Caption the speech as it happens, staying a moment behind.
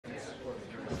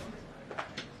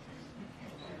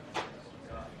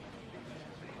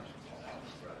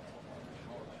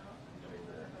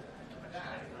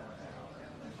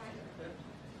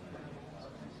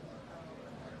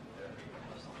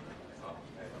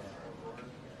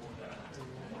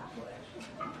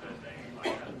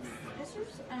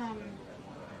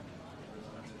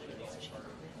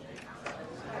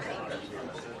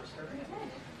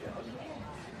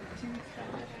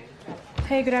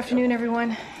Hey, good afternoon,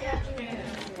 everyone.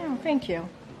 Oh, thank you.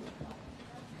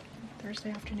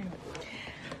 Thursday afternoon.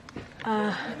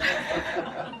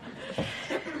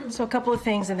 So a couple of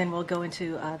things, and then we'll go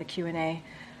into the Q&A.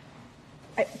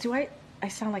 Do I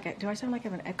sound like I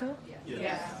have an echo?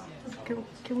 Yes.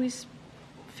 Can we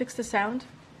fix the sound?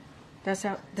 Does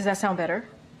that sound better?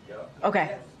 Yeah.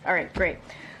 Okay. All right. Great.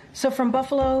 So from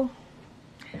Buffalo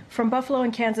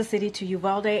and Kansas City to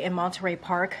Uvalde and Monterey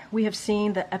Park, we have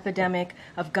seen the epidemic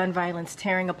of gun violence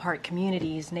tearing apart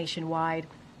communities nationwide,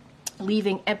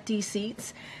 leaving empty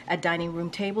seats at dining room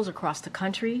tables across the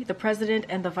country. The president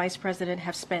and the vice president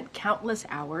have spent countless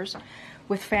hours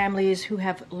with families who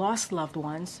have lost loved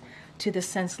ones to the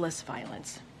senseless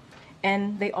violence.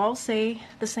 And they all say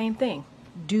the same thing: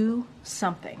 do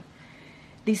something.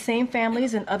 These same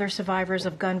families and other survivors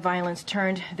of gun violence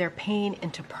turned their pain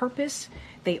into purpose.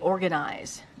 They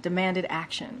organized, demanded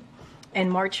action,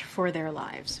 and marched for their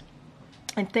lives.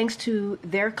 And thanks to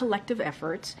their collective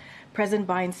efforts, President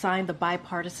Biden signed the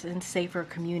bipartisan Safer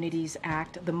Communities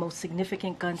Act, the most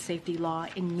significant gun safety law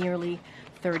in nearly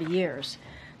 30 years.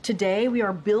 Today, we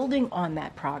are building on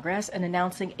that progress and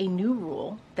announcing a new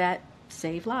rule that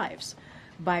saves lives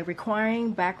by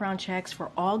requiring background checks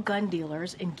for all gun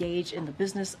dealers engaged in the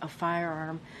business of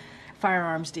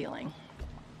firearms dealing,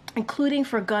 including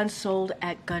for guns sold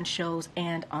at gun shows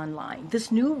and online.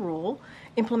 This new rule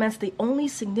implements the only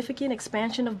significant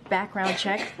expansion of background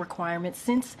check requirements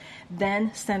since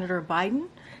then Senator Biden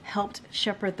helped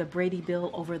shepherd the Brady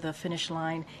bill over the finish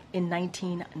line in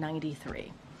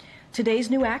 1993. Today's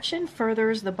new action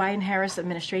furthers the Biden-Harris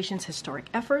administration's historic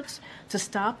efforts to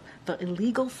stop the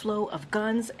illegal flow of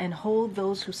guns and hold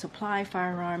those who supply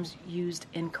firearms used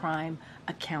in crime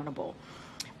accountable.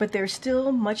 But there's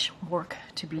still much work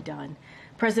to be done.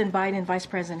 President Biden and Vice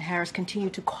President Harris continue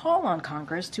to call on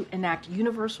Congress to enact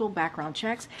universal background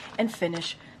checks and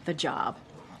finish the job.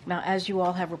 Now, as you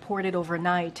all have reported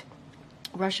overnight,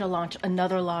 Russia launched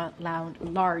another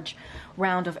large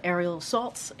round of aerial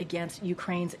assaults against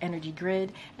Ukraine's energy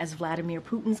grid as Vladimir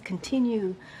Putin's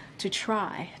continue to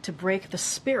try to break the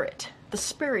spirit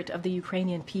of the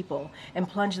Ukrainian people and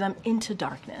plunge them into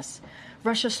darkness.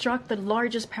 Russia struck the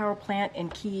largest power plant in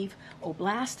Kyiv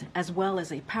Oblast, as well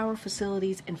as power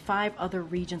facilities in 5 other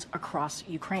regions across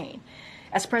Ukraine.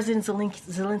 As President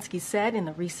Zelensky said in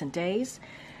the recent days,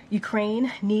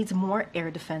 Ukraine needs more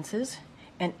air defenses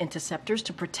and interceptors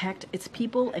to protect its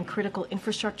people and critical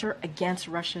infrastructure against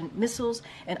Russian missiles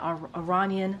and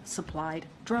Iranian-supplied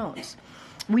drones.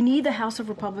 We need the House of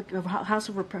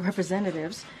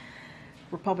Representatives,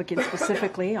 Republicans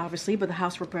specifically, obviously, but the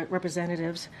House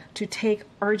Representatives, to take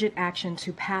urgent action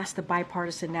to pass the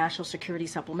bipartisan National Security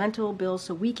Supplemental Bill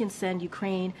so we can send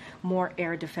Ukraine more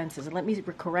air defenses. And let me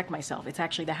correct myself. It's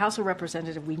actually the House of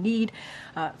Representatives. We need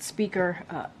the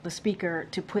Speaker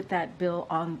to put that bill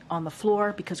on the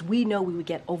floor because we know we would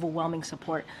get overwhelming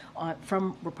support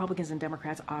from Republicans and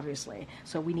Democrats, obviously.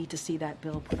 So we need to see that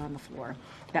bill put on the floor.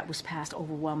 That was passed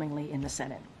overwhelmingly in the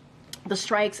Senate. The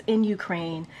strikes in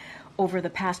Ukraine over the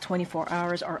past 24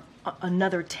 hours are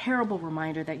another terrible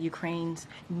reminder that Ukraine's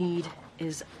need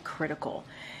is critical.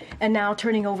 And now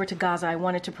turning over to Gaza, I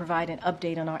wanted to provide an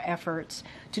update on our efforts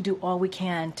to do all we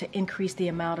can to increase the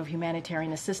amount of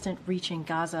humanitarian assistance reaching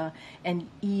Gaza and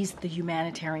ease the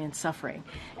humanitarian suffering.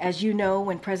 As you know,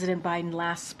 when President Biden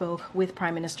last spoke with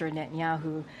Prime Minister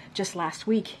Netanyahu just last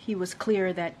week, he was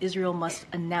clear that Israel must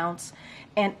announce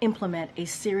and implement a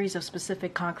series of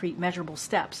specific, concrete, measurable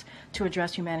steps to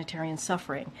address humanitarian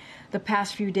suffering. The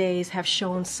past few days have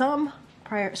shown some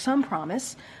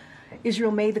promise.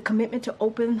 Israel made the commitment to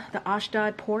open the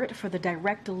Ashdod port for the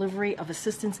direct delivery of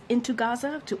assistance into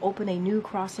Gaza, to open a new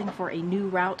crossing for a new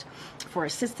route for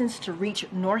assistance to reach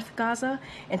North Gaza,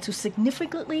 and to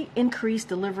significantly increase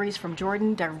deliveries from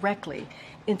Jordan directly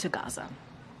into Gaza.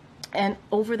 And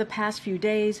over the past few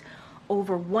days,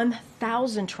 over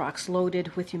 1,000 trucks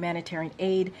loaded with humanitarian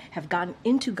aid have gotten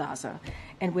into Gaza,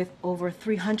 and with over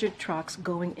 300 trucks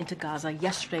going into Gaza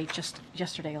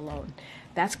yesterday alone.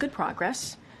 That's good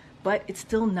progress, but it's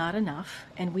still not enough,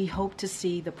 and we hope to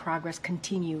see the progress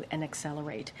continue and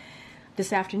accelerate.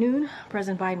 This afternoon,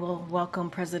 President Biden will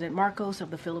welcome President Marcos of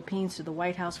the Philippines to the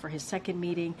White House for his second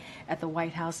meeting at the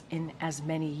White House in as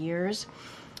many years.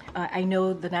 I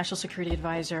know the National Security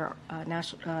Advisor,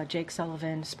 Jake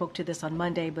Sullivan, spoke to this on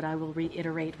Monday, but I will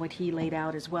reiterate what he laid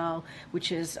out as well,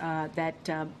 which is that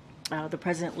The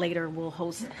president later will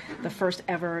host the first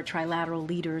ever trilateral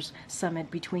leaders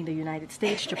summit between the United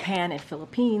States, Japan, and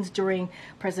Philippines. During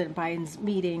President Biden's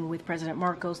meeting with President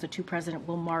Marcos, the two presidents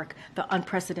will mark the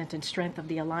unprecedented strength of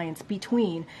the alliance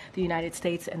between the United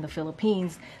States and the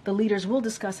Philippines. The leaders will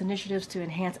discuss initiatives to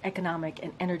enhance economic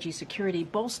and energy security,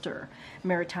 bolster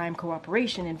maritime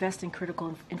cooperation, invest in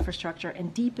critical infrastructure,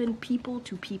 and deepen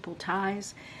people-to-people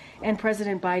ties. And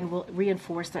President Biden will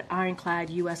reinforce the ironclad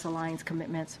U.S. alliance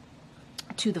commitments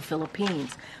to the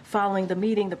Philippines. Following the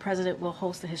meeting, the president will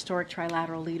host the historic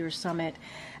Trilateral Leaders Summit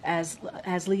as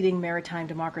leading maritime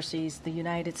democracies. The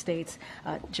United States,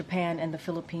 Japan, and the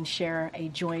Philippines share a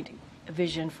joint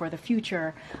vision for the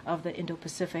future of the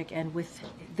Indo-Pacific, and with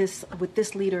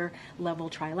this leader-level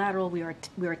trilateral,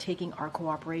 we are taking our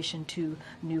cooperation to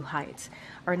new heights.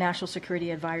 Our national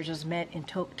security advisors met in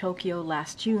Tokyo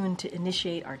last June to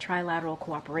initiate our trilateral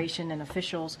cooperation, and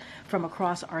officials from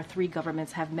across our three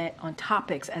governments have met on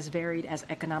topics as varied as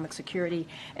economic security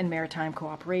and maritime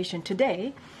cooperation.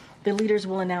 Today, the leaders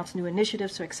will announce new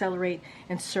initiatives to accelerate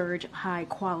and surge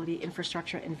high-quality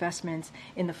infrastructure investments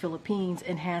in the Philippines,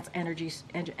 enhance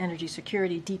energy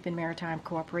security, deepen maritime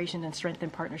cooperation, and strengthen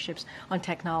partnerships on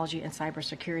technology and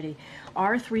cybersecurity.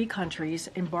 Our three countries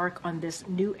embark on this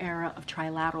new era of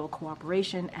trilateral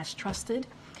cooperation as trusted,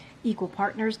 equal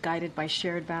partners guided by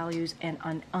shared values and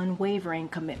an unwavering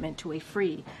commitment to a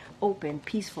free, open,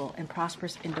 peaceful, and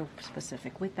prosperous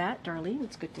Indo-Pacific. With that, Darlene,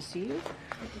 it's good to see you.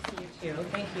 Good to see you too.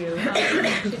 Thank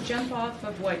you. To jump off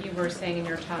of what you were saying in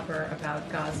your topper about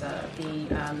Gaza, the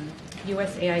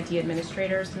USAID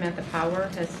Administrator, Samantha Power,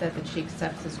 has said that she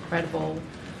accepts as credible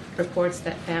reports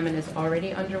that famine is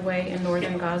already underway in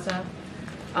northern Gaza.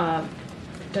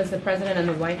 Does the President and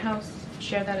the White House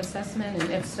share that assessment?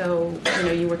 And if so,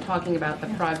 you were talking about the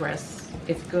progress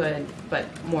is good, but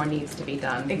more needs to be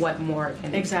done. What more can be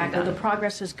done? Exactly. The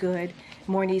progress is good.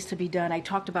 More needs to be done. I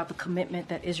talked about the commitment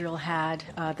that Israel had,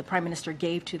 the Prime Minister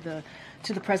gave to the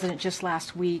President just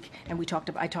last week, and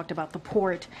I talked about the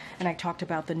port, and I talked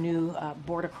about the new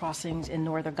border crossings in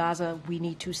northern Gaza. We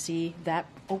need to see that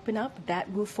open up, that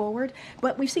move forward.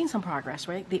 But we've seen some progress,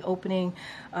 right? The opening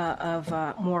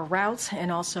of more routes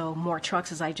and also more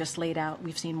trucks, as I just laid out.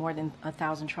 We've seen more than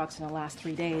 1,000 trucks in the last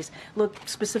 3 days. Look,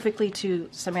 specifically to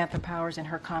Samantha Powers and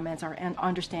her comments, our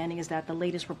understanding is that the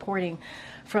latest reporting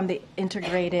from the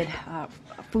integrated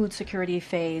food security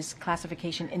phase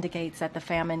classification indicates that the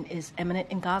famine is imminent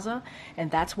in Gaza,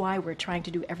 and that's why we're trying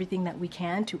to do everything that we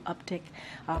can to uptick,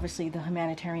 obviously, the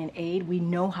humanitarian aid. We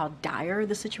know how dire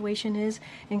the situation is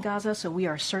in Gaza, so we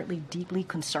are certainly deeply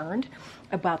concerned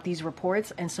about these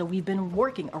reports, and so we've been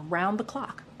working around the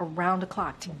clock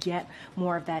to get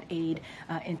more of that aid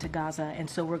into Gaza, and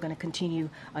so we're going to continue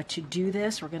to do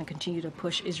this. We're going to continue to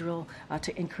push Israel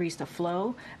to increase the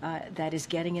flow that is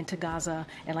getting into Gaza,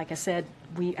 and like I said,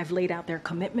 I've laid out their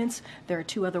commitments. There are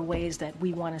two other ways that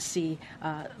we want to see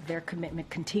their commitment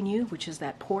continue, which is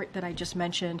that port that I just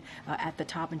mentioned at the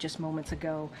top and just moments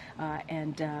ago,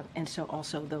 and so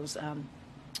also those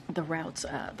the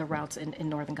routes in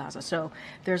northern Gaza. So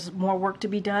there's more work to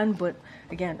be done, but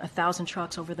again, 1,000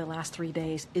 trucks over the last 3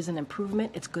 days is an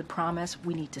improvement. It's good promise.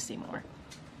 We need to see more.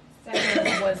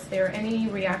 Second, was there any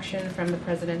reaction from the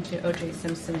president to O.J.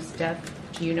 Simpson's death?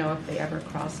 Do you know if they ever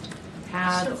crossed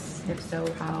paths? If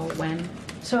so, how, when?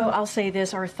 So I'll say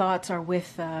this: our thoughts are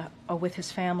with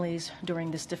his families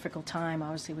during this difficult time.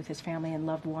 Obviously, with his family and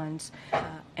loved ones.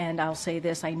 And I'll say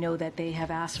this: I know that they have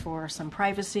asked for some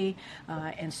privacy,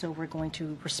 and so we're going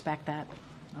to respect that.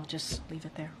 I'll just leave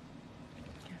it there.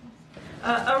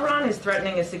 Iran is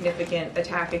threatening a significant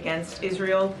attack against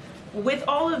Israel. With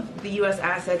all of the U.S.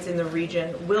 assets in the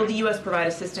region, will the U.S. provide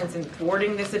assistance in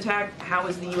thwarting this attack? How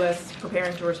is the U.S.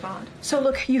 preparing to respond? So,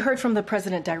 look, you heard from the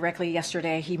president directly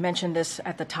yesterday. He mentioned this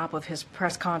at the top of his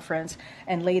press conference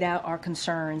and laid out our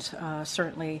concerns,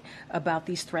 certainly, about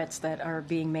these threats that are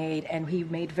being made. And he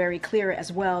made very clear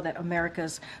as well that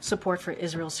America's support for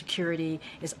Israel's security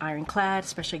is ironclad,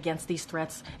 especially against these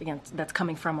threats that's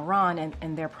coming from Iran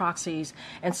and their proxies.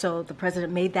 And so the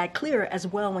president made that clear as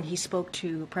well when he spoke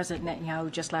to President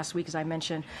Netanyahu just last week, as I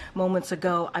mentioned moments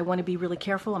ago. I want to be really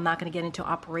careful. I'm not going to get into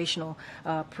operational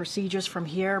procedures from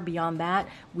here. Beyond that,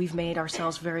 we've made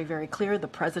ourselves very, very clear. The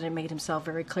president made himself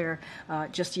very clear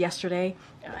just yesterday,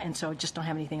 and so I just don't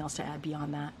have anything else to add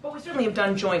beyond that. But we certainly have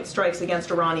done joint strikes against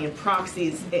Iranian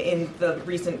proxies in the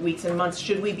recent weeks and months.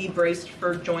 Should we be braced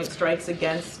for joint strikes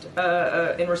against,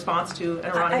 in response to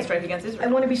an Iranian strike against Israel?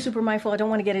 I want to be super mindful. I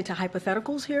don't want to get into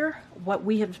hypotheticals here. What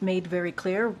we have made very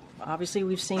clear, obviously,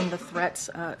 we've seen the threats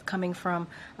coming from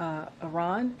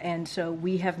Iran, and so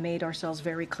we have made ourselves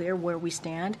very clear where we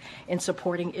stand in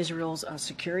supporting Israel's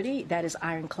security. That is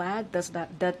ironclad.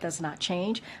 That does not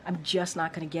change. I'm just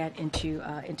not going to get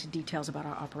into details about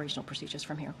our operational procedures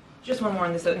from here. Just one more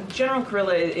on this. General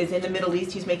Kurilla is in the Middle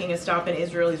East. He's making a stop in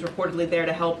Israel. He's reportedly there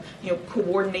to help,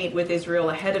 coordinate with Israel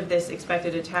ahead of this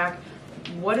expected attack.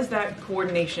 What does that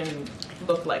coordination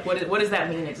look like? What does that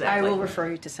mean exactly? I will refer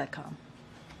you to CENTCOM.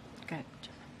 Go ahead.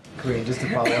 Karine, just to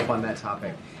follow up on that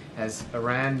topic, has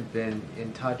Iran been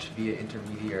in touch via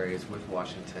intermediaries with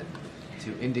Washington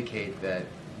to indicate that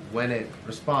when it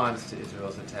responds to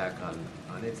Israel's attack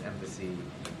on its embassy,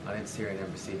 on its Syrian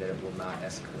embassy, that it will not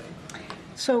escalate?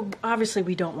 So obviously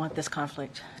we don't want this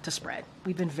conflict to spread.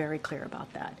 We've been very clear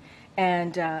about that.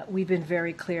 And we've been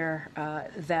very clear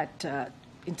that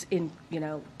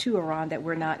to Iran that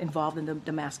we're not involved in the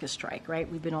Damascus strike, right?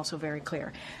 We've been also very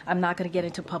clear. I'm not going to get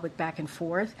into public back and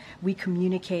forth. We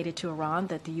communicated to Iran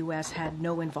that the U.S. had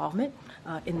no involvement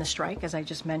in the strike, as I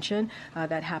just mentioned,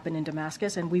 that happened in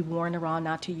Damascus, and we warned Iran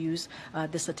not to use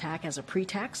this attack as a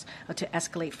pretext to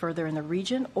escalate further in the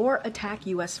region or attack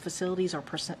U.S. facilities or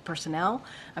personnel.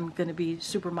 I'm going to be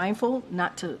super mindful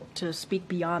not to speak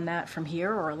beyond that from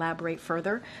here or elaborate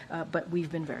further, but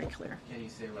we've been very clear. Can you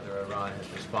say whether Iran has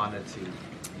responded to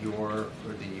your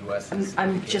or the U.S.'s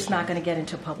I'm just not going to get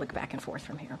into public back and forth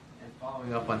from here. And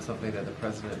following up on something that the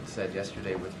president said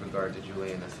yesterday with regard to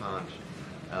Julian Assange,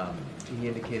 he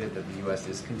indicated that the U.S.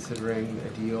 is considering a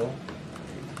deal.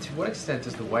 To what extent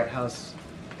does the White House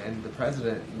and the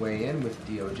president weigh in with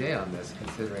DOJ on this,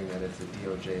 considering that it's a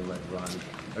DOJ-led run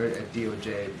or a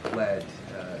DOJ-led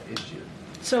issue?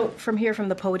 So from here, from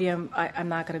the podium, I'm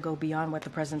not going to go beyond what the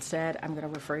president said. I'm going to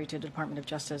refer you to the Department of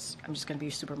Justice. I'm just going to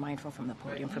be super mindful from the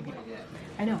podium from here.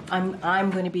 I know. I'm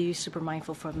going to be super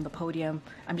mindful from the podium.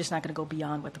 I'm just not going to go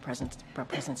beyond what the president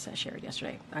shared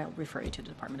yesterday. I'll refer you to the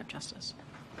Department of Justice.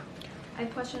 I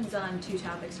have questions on two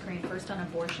topics, Karine. First, on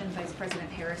abortion. Vice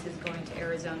President Harris is going to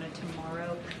Arizona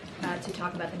tomorrow to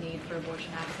talk about the need for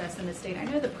abortion access in the state. I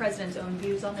know the president's own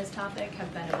views on this topic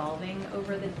have been evolving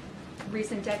over the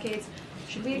recent decades.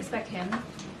 Should we expect him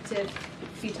to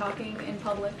be talking in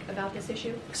public about this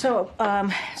issue? So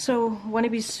want to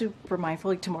be super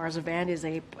mindful. Tomorrow's event is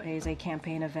a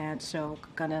campaign event, so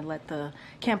gonna let the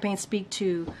campaign speak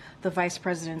to the vice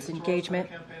president's engagement.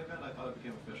 Campaign event? I thought it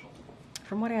became official.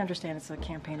 From what I understand, it's a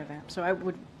campaign event. So I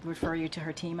would refer you to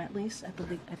her team at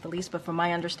the least. But from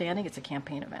my understanding, it's a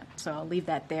campaign event. So I'll leave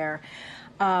that there.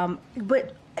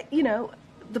 But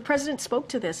the president spoke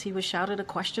to this. He was shouted a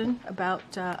question about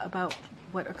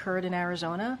what occurred in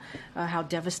Arizona, how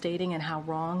devastating and how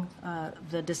wrong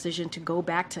the decision to go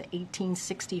back to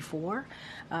 1864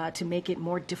 to make it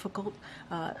more difficult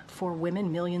for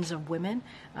women, millions of women,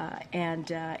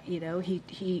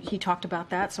 he talked about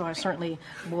that. So I certainly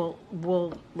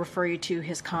will refer you to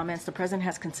his comments. The president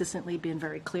has consistently been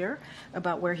very clear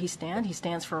about where he stands. He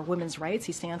stands for women's rights.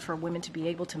 He stands for women to be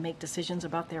able to make decisions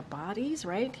about their bodies.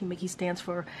 Right? He stands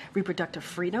for reproductive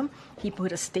freedom. He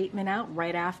put a statement out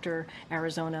right after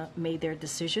Arizona made their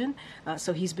decision.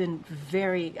 So he's been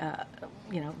very,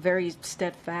 very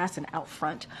steadfast and out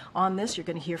front on this. You're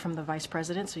going to hear from the vice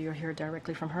president, so you'll hear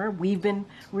directly from her. We've been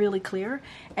really clear.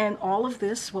 And all of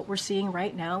this, what we're seeing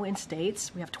right now in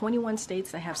states, we have 21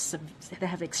 states that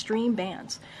have extreme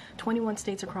bans, 21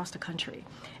 states across the country.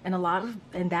 And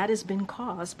that has been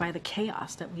caused by the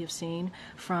chaos that we have seen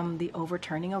from the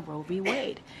overturning of Roe v.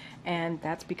 Wade. And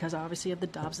that's because, obviously, of the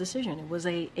Dobbs decision.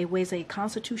 It was a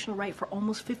constitutional right for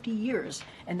almost 50 years,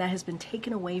 and that has been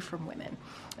taken away from women.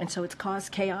 And so it's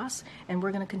caused chaos, and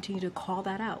we're going to continue to call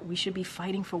that out. We should be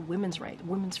fighting for women's rights,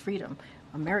 women's freedom,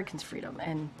 Americans' freedom,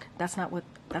 and that's not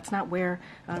where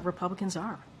Republicans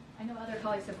are. I know other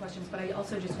colleagues have questions, but I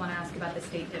also just want to ask about the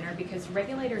state dinner, because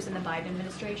regulators in the Biden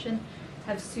administration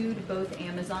have sued both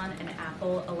Amazon and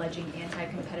Apple, alleging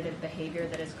anti-competitive behavior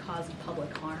that has caused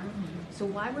public harm. Mm-hmm. So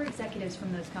why were executives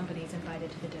from those companies invited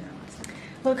to the dinner last night?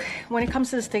 Look, when it comes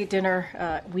to the state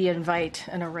dinner, we invite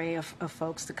an array of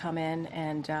folks to come in,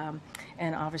 and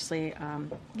obviously,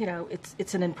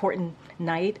 it's an important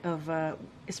night of,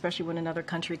 especially when another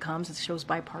country comes. It shows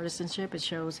bipartisanship. It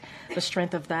shows the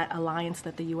strength of that alliance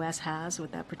that the U.S. has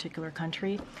with that particular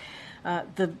country.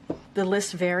 The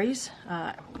list varies,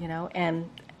 and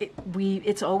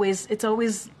it's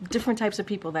always different types of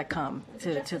people that come to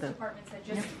the Justice Department said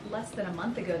just less than a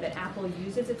month ago that Apple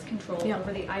uses its control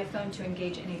over the iPhone to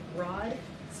engage in a broad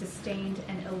sustained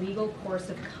an illegal course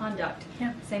of conduct,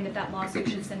 saying that that lawsuit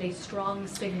should send a strong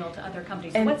signal to other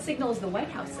companies. So what signal is the White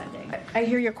House sending? I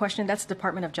hear your question. That's the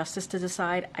Department of Justice to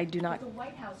decide. I do not. The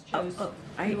White House chose to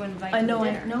invite I know. to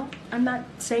the dinner. No, I'm not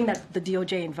saying that the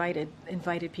DOJ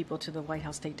invited people to the White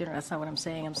House state dinner. That's not what I'm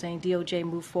saying. I'm saying DOJ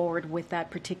moved forward with that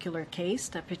particular case,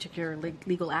 that particular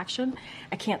legal action.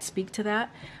 I can't speak to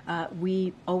that.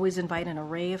 We always invite an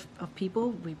array of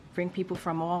people. We bring people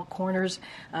from all corners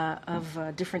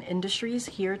of different industries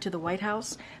here to the White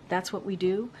House. That's what we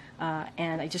do,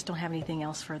 and I just don't have anything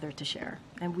else further to share.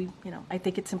 And I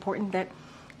think it's important that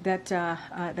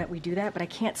we do that, but I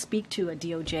can't speak to a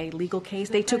DOJ legal case.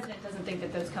 The president doesn't think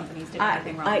that those companies did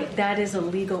anything wrong. That is a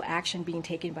legal action being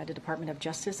taken by the Department of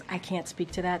Justice. I can't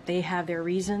speak to that. They have their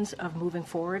reasons of moving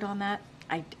forward on that.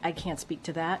 I can't speak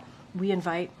to that. We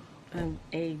invite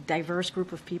a diverse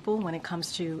group of people when it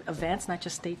comes to events, not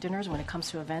just state dinners, when it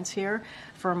comes to events here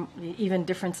from even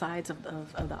different sides of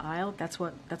the aisle. That's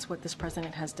what this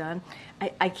president has done.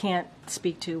 I can't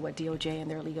speak to what DOJ and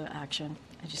their legal action.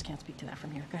 I just can't speak to that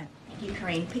from here. Go ahead. Thank you,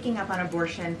 Karine. Picking up on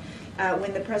abortion,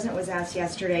 when the president was asked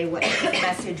yesterday what his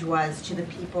message was to the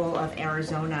people of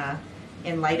Arizona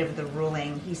in light of the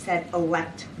ruling, he said,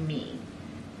 "Elect me."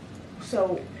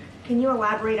 So can you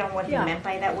elaborate on what he meant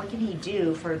by that? What can he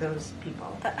do for those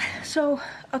people? So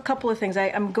a couple of things.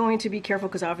 I'm going to be careful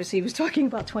because obviously he was talking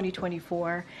about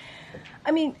 2024.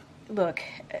 I mean, look.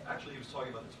 Actually, he was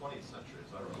talking about the 20th century,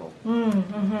 as I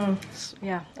recall.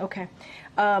 Yeah, okay.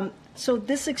 So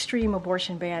this extreme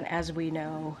abortion ban, as we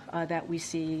know, that we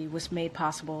see was made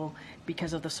possible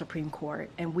because of the Supreme Court.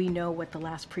 And we know what the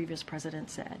last previous president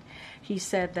said. He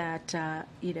said that,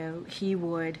 he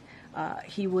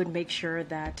would make sure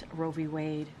that Roe v.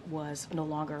 Wade was no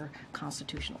longer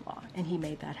constitutional law. And he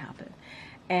made that happen.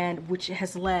 And which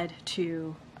has led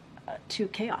to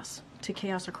chaos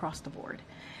across the board.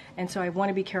 And so I want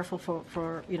to be careful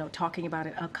for talking about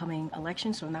an upcoming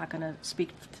election, so I'm not going to speak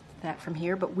to that from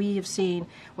here. But we have seen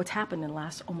what's happened in the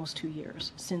last almost 2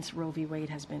 years since Roe v. Wade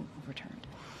has been overturned.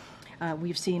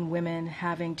 We've seen women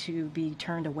having to be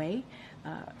turned away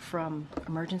from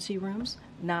emergency rooms,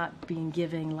 not being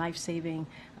given life-saving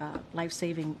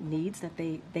needs that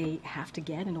they have to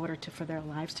get in order for their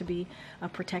lives to be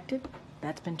protected.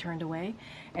 That's been turned away.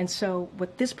 And so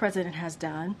what this president has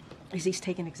done is he's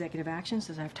taken executive actions,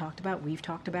 as we've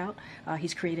talked about.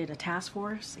 He's created a task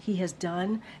force. He has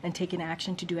done and taken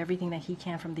action to do everything that he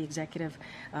can from the executive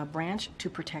branch to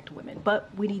protect women. But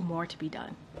we need more to be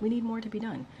done.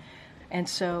 And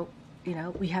so,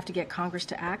 we have to get Congress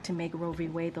to act to make Roe v.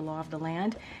 Wade the law of the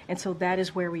land. And so that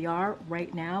is where we are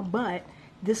right now. But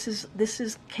this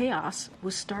is chaos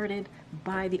was started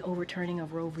by the overturning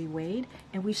of Roe v. Wade.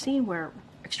 And we've seen where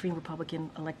extreme Republican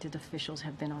elected officials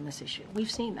have been on this issue. We've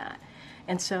seen that.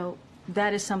 And so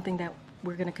that is something that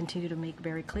we're going to continue to make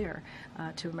very clear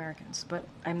to Americans. But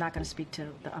I'm not going to speak to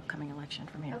the upcoming election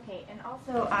from here. Okay, and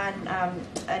also on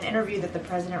an interview that the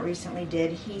president recently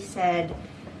did, he said,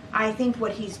 "I think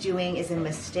what he's doing is a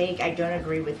mistake. I don't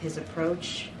agree with his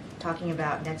approach," talking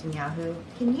about Netanyahu.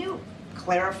 Can you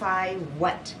clarify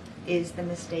what is the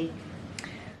mistake?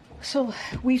 So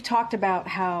we've talked about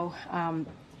how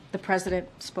the president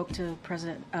spoke to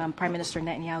Prime Minister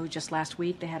Netanyahu just last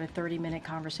week. They had a 30-minute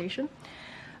conversation.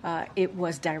 It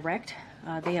was direct.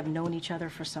 They have known each other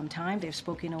for some time. They've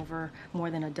spoken over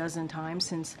more than a dozen times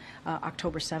since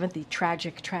October 7th, the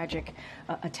tragic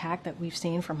attack that we've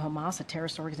seen from Hamas, a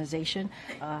terrorist organization.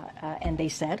 And they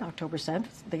said October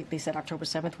 7th. They said October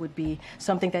 7th would be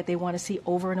something that they want to see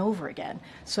over and over again.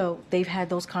 So they've had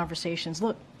those conversations.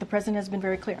 Look, the president has been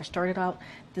very clear. I started out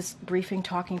this briefing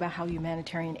talking about how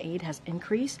humanitarian aid has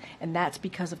increased, and that's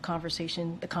because of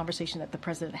the conversation that the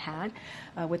president had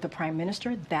with the prime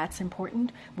minister. That's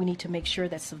important. We need to make sure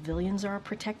that civilians are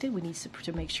protected. We need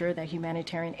to make sure that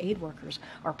humanitarian aid workers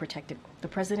are protected. The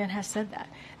president has said that.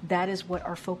 That is what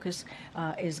our focus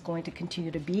is going to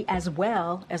continue to be, as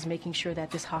well as making sure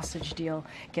that this hostage deal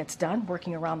gets done,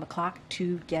 working around the clock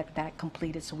to get that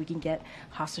completed so we can get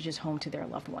hostages home to their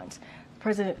loved ones. The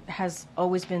president has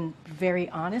always been very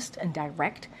honest and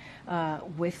direct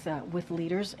with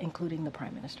leaders, including the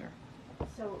prime minister.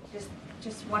 So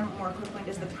just one more quick one.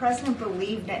 Does the president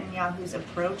believe Netanyahu's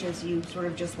approach, as you sort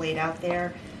of just laid out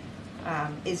there,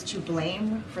 is to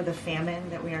blame for the famine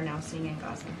that we are now seeing in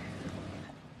Gaza?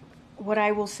 What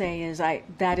I will say is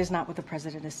that is not what the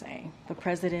president is saying. The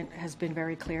president has been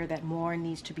very clear that more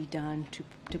needs to be done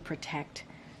to protect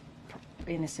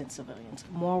innocent civilians.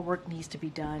 More work needs to be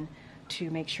done to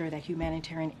make sure that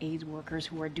humanitarian aid workers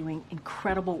who are doing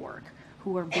incredible work,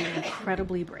 who are being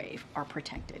incredibly brave, are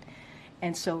protected.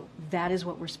 And so that is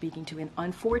what we're speaking to. And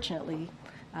unfortunately,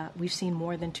 we've seen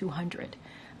more than 200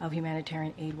 of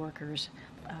humanitarian aid workers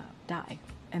die.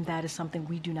 And that is something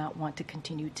we do not want to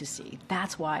continue to see.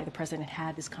 That's why the president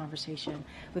had this conversation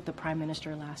with the prime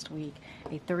minister last week,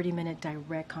 a 30-minute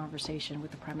direct conversation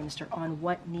with the prime minister on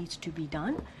what needs to be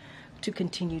done to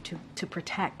continue to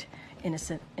protect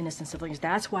innocent civilians.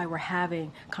 That's why we're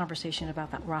having conversation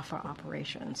about that Rafah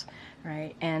operations,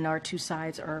 right? And our two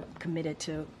sides are committed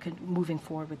to moving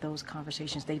forward with those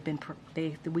conversations.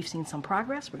 We've seen some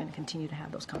progress. We're going to continue to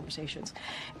have those conversations,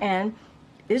 and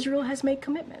Israel has made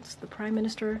commitments. The prime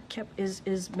minister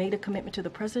is made a commitment to the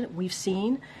president. We've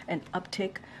seen an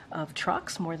uptick of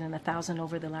trucks, more than 1,000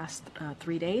 over the last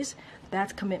 3 days.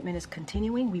 That commitment is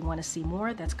continuing. We want to see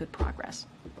more. That's good progress.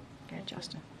 Okay,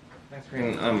 Justin. Thanks,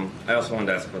 Karine. I also wanted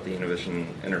to ask about the Univision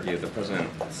interview. The president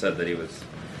said that he was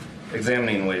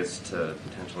examining ways to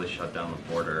potentially shut down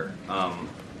the border.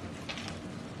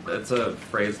 It's a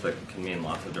phrase that can mean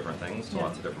lots of different things to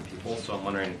lots of different people. So I'm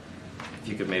wondering if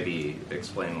you could maybe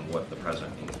explain what the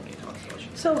president means when he talks about shutting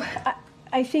down. So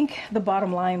I think the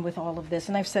bottom line with all of this,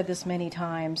 and I've said this many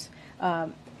times,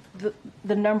 the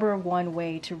number one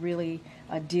way to really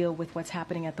deal with what's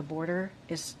happening at the border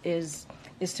is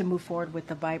to move forward with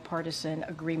the bipartisan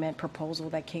agreement proposal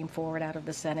that came forward out of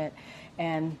the Senate,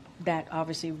 and that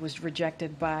obviously was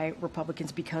rejected by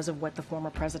Republicans because of what the former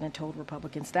president told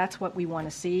Republicans. That's what we want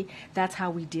to see. That's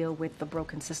how we deal with the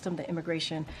broken system, the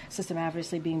immigration system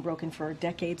obviously being broken for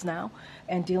decades now,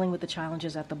 and dealing with the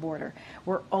challenges at the border.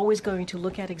 We're always going to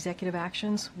look at executive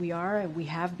actions. We are, and we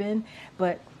have been,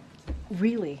 but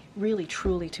really,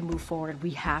 truly to move forward,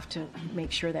 we have to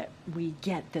make sure that we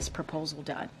get this proposal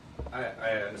done. I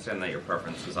understand that your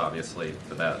preference is obviously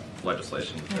for that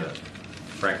legislation to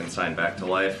Frankenstein back to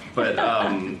life, but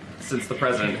since the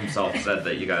president himself said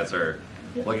that you guys are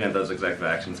looking at those executive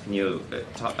actions, can you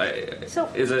talk,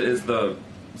 is the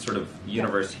sort of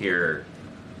universe here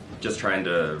just trying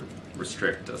to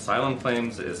restrict asylum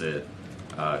claims? Is it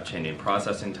changing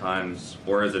processing times,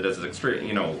 or is it as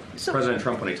extreme? President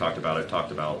Trump, when he talked about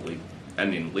it,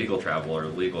 ending legal travel or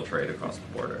legal trade across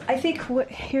the border. I think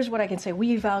here's what I can say: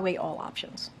 we evaluate all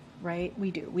options, right?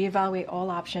 We do. We evaluate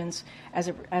all options as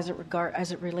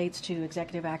it relates to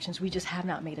executive actions. We just have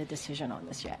not made a decision on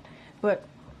this yet, but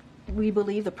we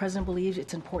believe, the president believes,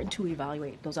 it's important to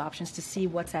evaluate those options to see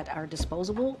what's at our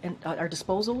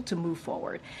disposal to move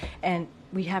forward. And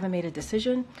we haven't made a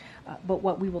decision, but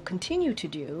what we will continue to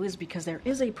do is, because there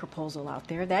is a proposal out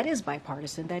there that is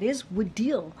bipartisan, that would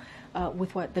deal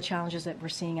with what the challenges that we're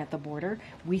seeing at the border.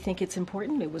 We think it's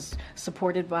important. It was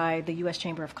supported by the U.S.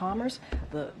 Chamber of Commerce,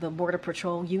 the Border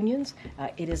Patrol unions.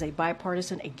 It is a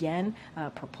bipartisan, again,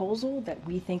 proposal that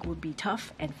we think would be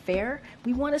tough and fair.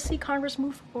 We want to see Congress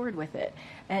move forward with it.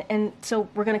 And so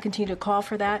we're going to continue to call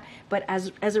for that. But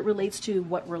as it relates to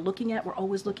what we're looking at, we're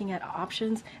always looking at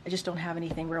options. I just don't have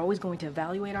anything. We're always going to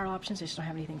evaluate our options. I just don't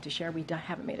have anything to share. We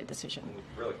haven't made a decision.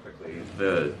 Really quickly,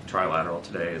 the trilateral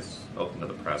today is open to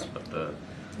the press, but the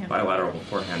bilateral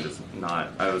beforehand is not.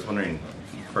 I was wondering,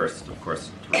 first, of course,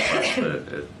 to request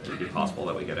that it would be possible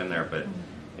that we get in there, but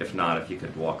if not, if you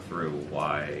could walk through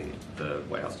why the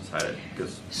White House decided,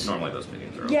 because normally those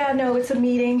meetings are open. Yeah, no, it's a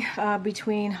meeting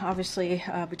between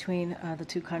the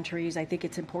two countries. I think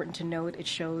it's important to note it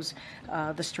shows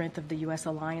the strength of the U.S.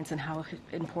 alliance and how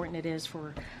important it is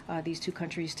for these two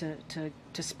countries to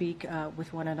speak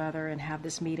with one another and have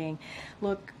this meeting.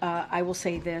 Look, I will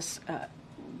say this.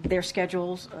 Their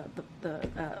schedules,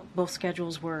 both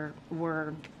schedules were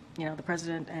the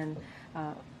president and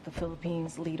the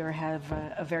Philippines leader have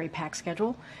a very packed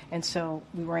schedule, and so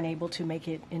we weren't able to make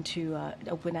it into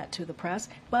open that to the press.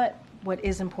 But what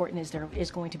is important is there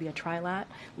is going to be a trilat,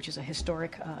 which is a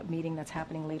historic meeting that's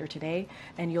happening later today,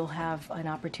 and you'll have an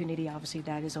opportunity, obviously,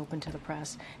 that is open to the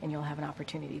press, and you'll have an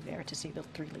opportunity there to see the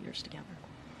three leaders together.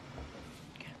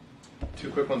 Okay.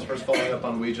 Two quick ones. First, following up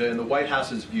on Ouija, in the White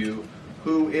House's view,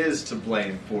 who is to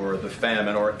blame for the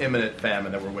famine or imminent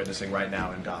famine that we're witnessing right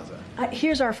now in Gaza?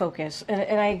 Here's our focus,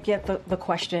 and I get the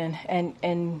question,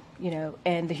 and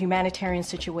the humanitarian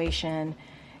situation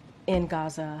in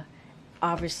Gaza,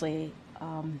 obviously,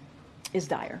 is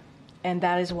dire, and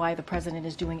that is why the president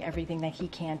is doing everything that he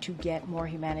can to get more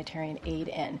humanitarian aid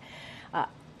in.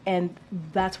 And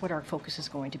that's what our focus is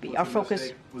going to be. Was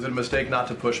it a mistake not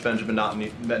to push Benjamin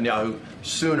Netanyahu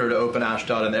sooner to open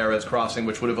Ashdod and the Erez crossing,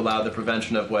 which would have allowed the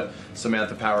prevention of what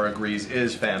Samantha Power agrees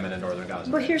is famine in northern Gaza?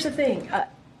 But here's the thing.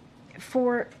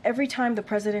 For every time the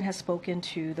president has spoken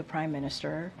to the prime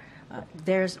minister,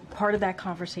 there's part of that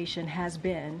conversation has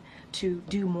been to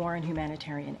do more in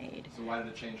humanitarian aid. So why did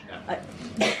it change now?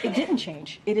 It didn't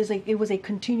change.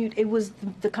 It was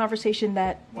the conversation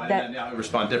that. Why did Netanyahu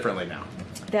respond differently now?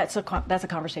 That's a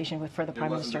conversation for the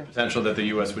Prime Minister. Potential that the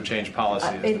U.S. would change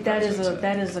policy. That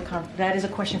is a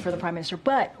question for the Prime Minister.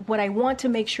 But what I want to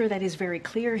make sure that is very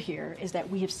clear here is that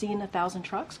we have seen 1,000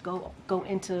 trucks go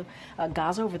into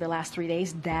Gaza over the last 3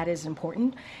 days. That is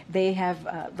important. They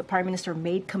have the Prime Minister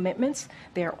made commitments.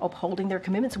 They are upholding their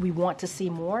commitments. We want to see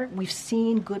more. We've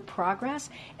seen good progress,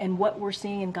 and what we're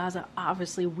seeing in Gaza,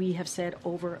 obviously, we have said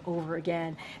over and over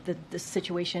again that the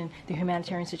situation, the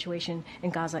humanitarian situation in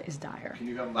Gaza is dire.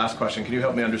 Last question. Can you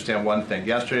help me understand one thing?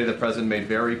 Yesterday, the president made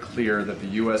very clear that the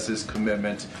U.S.'s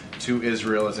commitment to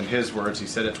Israel is, in his words, he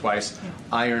said it twice,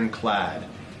 ironclad.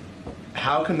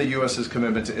 How can the U.S.'s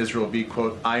commitment to Israel be,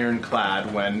 quote,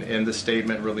 ironclad when in the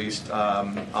statement released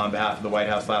on behalf of the White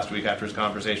House last week after his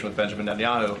conversation with Benjamin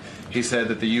Netanyahu, he said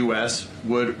that the U.S.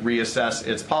 would reassess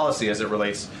its policy as it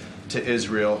relates to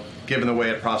Israel, given the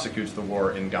way it prosecutes the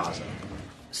war in Gaza?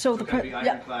 So it can be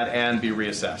ironclad and be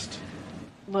reassessed.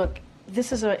 Look,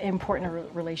 this is an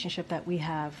important relationship that we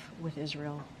have with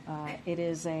Israel.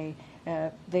 They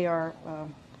are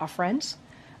our friends.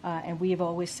 And we have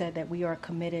always said that we are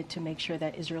committed to make sure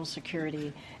that Israel's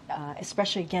security,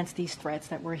 especially against these threats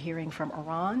that we're hearing from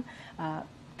Iran,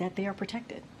 that they are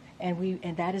protected.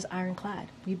 And that is ironclad.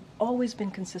 We've always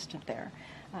been consistent there.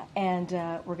 And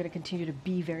we're going to continue to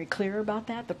be very clear about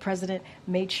that. The president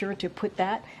made sure to put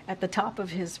that at the top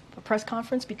of his press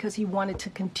conference because he wanted to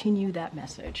continue that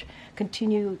message,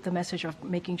 continue the message of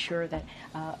making sure that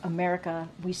America,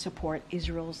 we support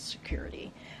Israel's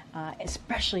security.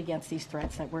 Especially against these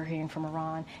threats that we're hearing from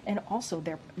Iran and also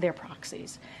their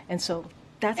proxies. And so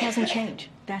that hasn't changed.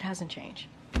 That hasn't changed.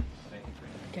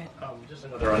 Okay. Just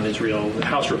another on Israel. The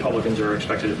House Republicans are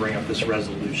expected to bring up this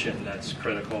resolution that's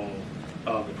critical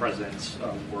of the president's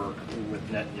work with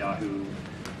Netanyahu.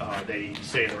 They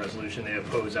say in the resolution they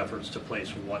oppose efforts to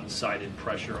place one-sided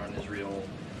pressure on Israel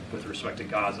with respect to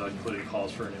Gaza, including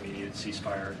calls for an immediate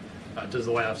ceasefire. Does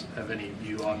the White House have any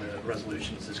view on the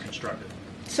resolution? Is this constructive?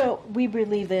 So we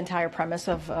believe the entire premise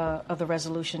of the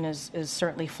resolution is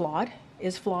certainly flawed,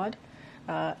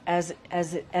 as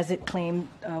it claimed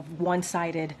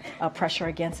one-sided pressure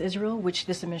against Israel, which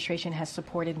this administration has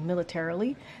supported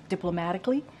militarily,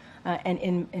 diplomatically, and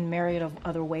in myriad of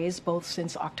other ways, both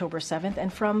since October 7th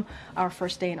and from our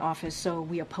first day in office. So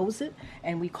we oppose it,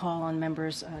 and we call on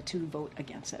members to vote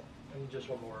against it. And just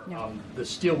one more. Yeah. The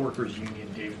Steelworkers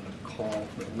Union,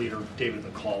 the leader David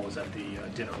McCall, was at the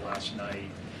dinner last night.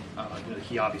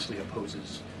 He obviously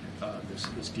opposes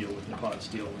this deal with Nippon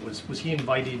Steel. Was he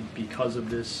invited because of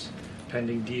this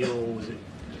pending deal? Was it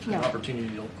an opportunity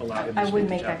to allow him to I speak wouldn't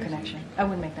to make that Japanese connection. leaders? I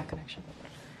wouldn't make that connection.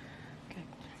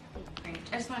 Okay.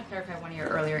 I just want to clarify one of your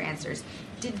earlier answers.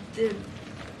 Did the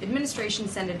administration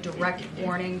send a direct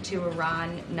warning to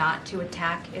Iran not to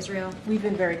attack Israel? We've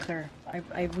been very clear.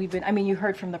 You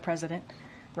heard from the president,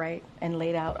 right, and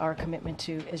laid out our commitment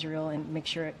to Israel and make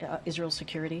sure Israel's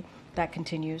security, that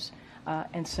continues.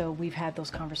 And so we've had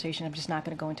those conversations. I'm just not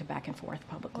going to go into back and forth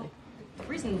publicly. The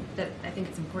reason that I think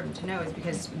it's important to know is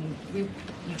because you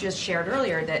just shared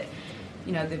earlier that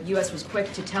the U.S. was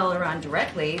quick to tell Iran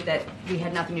directly that we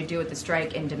had nothing to do with the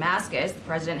strike in Damascus. The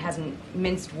president hasn't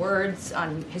minced words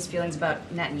on his feelings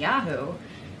about Netanyahu,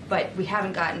 but we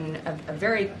haven't gotten a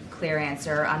very clear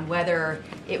answer on whether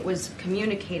it was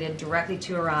communicated directly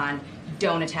to Iran,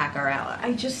 don't attack our ally.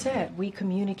 I just said we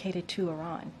communicated to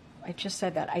Iran. I just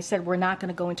said that. I said we're not going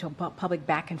to go into a public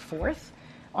back and forth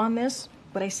on this,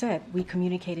 but I said we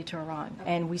communicated to Iran.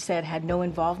 And we said had no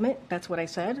involvement, that's what I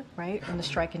said, right, in the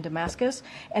strike in Damascus,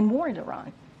 and warned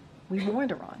Iran. We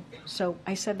warned Iran. So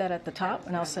I said that at the top,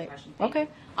 and I'll say, okay.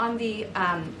 On the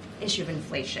issue of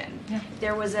inflation,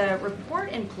 there was a report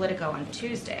in Politico on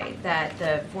Tuesday that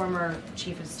the former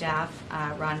chief of staff,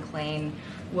 Ron Klain,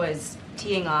 was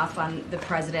teeing off on the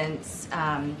president's,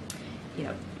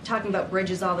 talking about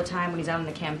bridges all the time when he's out on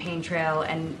the campaign trail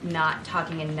and not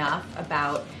talking enough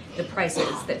about the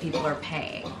prices that people are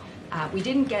paying. We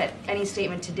didn't get any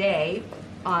statement today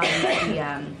on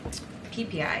the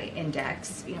PPI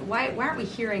index. Why aren't we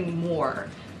hearing more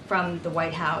from the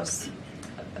White House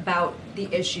about the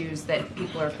issues that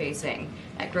people are facing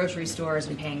at grocery stores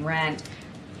and paying rent?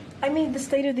 I mean, the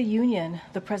State of the Union,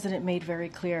 the president made very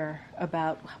clear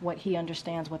about what he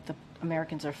understands what the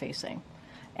Americans are facing.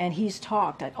 And he's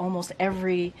talked at almost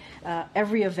every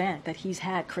event that he's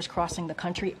had crisscrossing the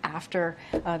country after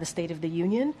the State of the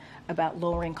Union about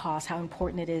lowering costs, how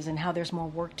important it is, and how there's more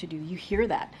work to do. You hear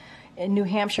that. In New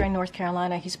Hampshire and North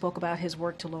Carolina, he spoke about his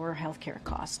work to lower healthcare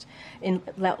costs. In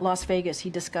Las Vegas, he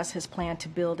discussed his plan to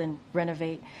build and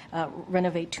renovate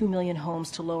 2 million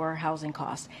homes to lower housing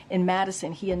costs. In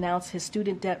Madison, he announced his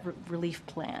student debt relief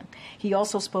plan. He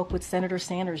also spoke with Senator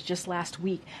Sanders just last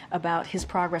week about his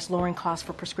progress lowering costs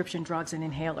for prescription drugs and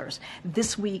inhalers.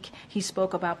 This week, he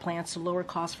spoke about plans to lower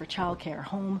costs for child care,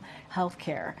 home health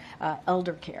care,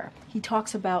 elder care. He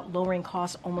talks about lowering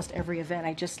costs almost every event.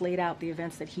 I just laid out the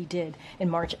events that he did in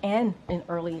March and in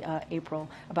early April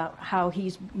about how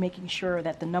he's making sure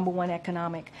that the number one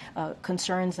economic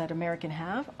concerns that Americans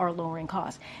have are lowering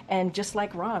costs. And just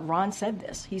like Ron said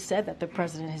this. He said that the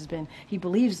president has been, he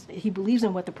believes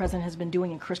in what the president has been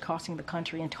doing in crisscrossing the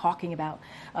country and talking about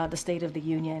the State of the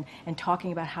Union and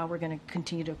talking about how we're going to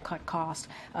continue to cut costs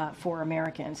for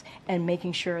Americans and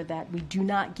making sure that we do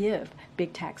not give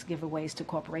big tax giveaways to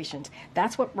corporations.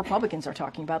 That's what Republicans are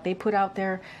talking about. They put out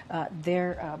their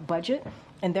budget,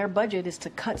 and their budget is to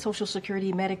cut Social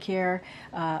Security, Medicare,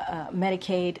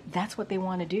 Medicaid. That's what they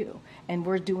want to do. And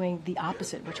we're doing the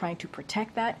opposite. We're trying to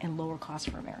protect that and lower costs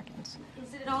for Americans.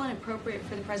 Is it at all inappropriate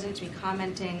for the president to be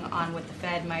commenting on what the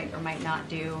Fed might or might not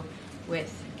do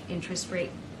with interest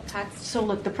rate cuts? So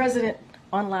look, the president,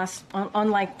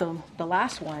 unlike the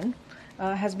last one,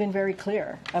 has been very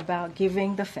clear about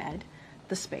giving the Fed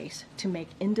the space to make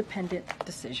independent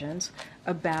decisions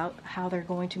about how they're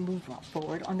going to move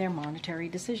forward on their monetary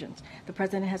decisions. The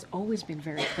president has always been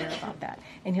very clear about that,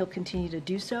 and he'll continue to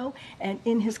do so. And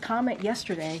in his comment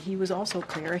yesterday, he was also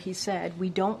clear. He said, we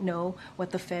don't know what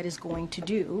the Fed is going to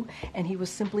do, and he was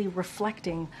simply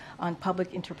reflecting on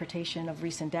public interpretation of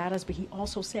recent data, but he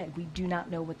also said, we do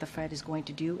not know what the Fed is going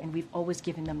to do, and we've always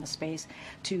given them the space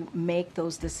to make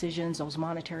those decisions, those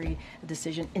monetary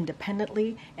decisions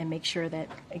independently, and make sure that,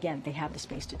 again, they have the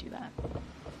space to do that.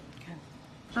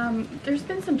 There's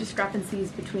been some discrepancies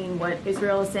between what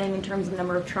Israel is saying in terms of the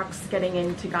number of trucks getting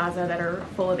into Gaza that are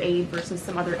full of aid versus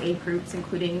some other aid groups,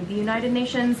 including the United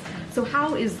Nations. So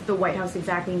how is the White House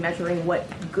exactly measuring what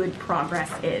good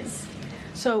progress is?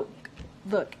 So,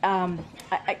 look, I'm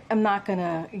not going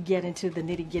to get into the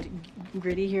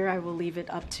nitty-gritty here. I will leave it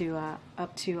up to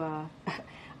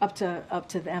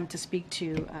them to speak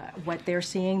to what they're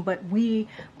seeing. But we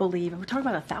believe, and we're talking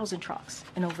about 1,000 trucks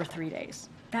in over 3 days.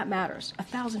 That matters.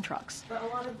 1,000 trucks. But a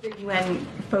lot of the UN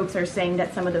folks are saying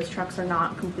that some of those trucks are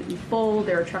not completely full.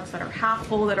 There are trucks that are half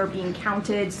full that are being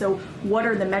counted. So what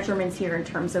are the measurements here in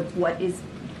terms of what is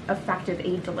effective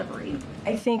aid delivery?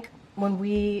 I think when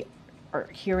we are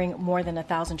hearing more than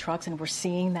 1,000 trucks, and we're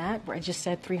seeing that, where I just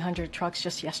said 300 trucks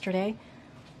just yesterday,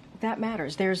 that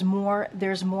matters. There's more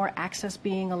access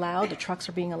being allowed. The trucks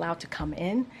are being allowed to come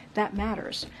in. That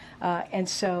matters. And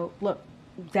so, look,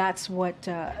 that's what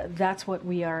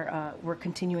we're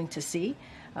continuing to see.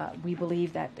 We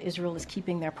believe that Israel is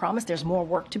keeping their promise. There's more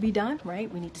work to be done,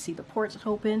 right? We need to see the ports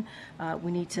open.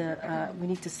 We need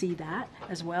to see that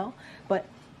as well. But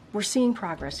we're seeing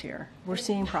progress here. We're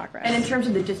seeing progress. And in terms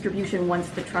of the distribution, once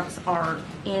the trucks are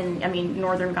in, I mean,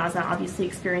 northern Gaza obviously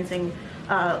experiencing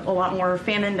a lot more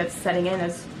famine that's setting in,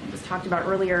 as was talked about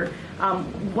earlier.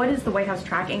 What is the White House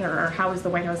tracking, or how is the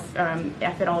White House,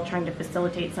 if at all, trying to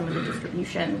facilitate some of the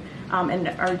distribution? And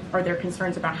are there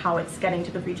concerns about how it's getting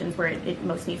to the regions where it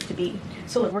most needs to be?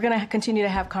 So we're going to continue to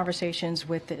have conversations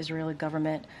with the Israeli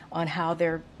government on how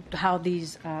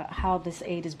this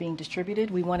aid is being distributed.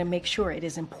 We want to make sure it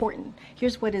is important.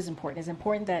 Here's what is important. It's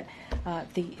important that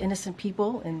the innocent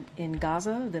people in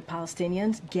Gaza, the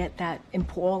Palestinians, get that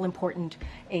all important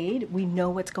aid. We know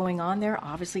what's going on there.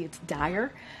 Obviously, it's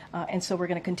dire. And so we're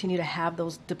going to continue to have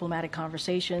those diplomatic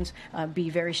conversations, be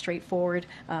very straightforward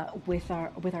with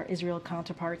our Israel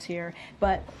counterparts here.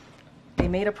 But they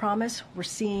made a promise. We're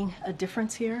seeing a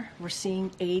difference here. We're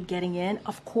seeing aid getting in.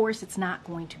 Of course, it's not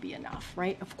going to be enough,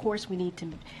 right? Of course, we need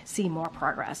to see more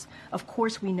progress. Of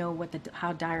course, we know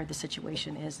how dire the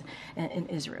situation is in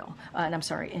Israel, and I'm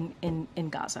sorry, in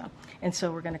Gaza. And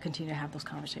so we're going to continue to have those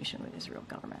conversations with the Israel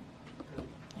government.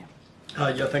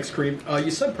 Yeah, thanks, Karine.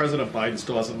 You said President Biden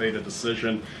still hasn't made a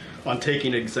decision on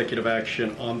taking executive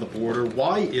action on the border.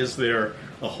 Why is there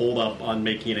a holdup on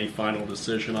making a final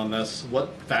decision on this?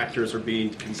 What factors are being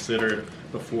considered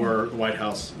before the White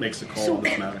House makes a call on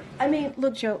this matter? I mean,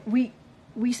 look, Joe, we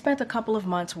spent a couple of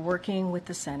months working with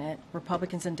the Senate,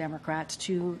 Republicans and Democrats,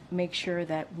 to make sure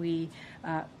that we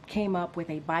came up with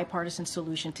a bipartisan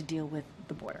solution to deal with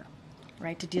the border,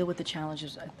 right, to deal with the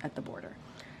challenges at the border.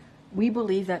 we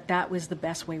believe that that was the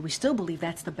best way. We still believe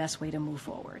that's the best way to move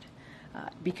forward,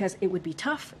 because it would be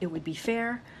tough, it would be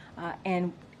fair,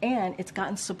 and it's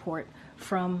gotten support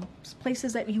from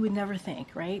places that you would never think,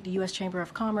 right? The U.S. Chamber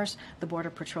of Commerce, the Border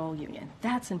Patrol Union.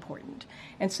 That's important.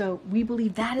 And so we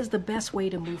believe that is the best way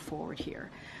to move forward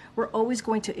here. We're always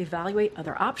going to evaluate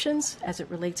other options as it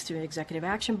relates to executive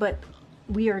action, but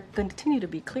we are going to continue to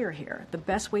be clear here. The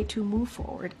best way to move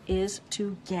forward is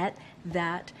to get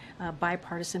that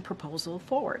bipartisan proposal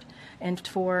forward, and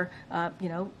for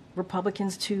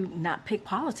Republicans to not pick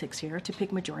politics here, to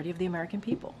pick majority of the American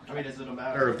people. I mean, is it a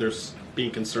matter of there's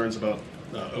being concerns about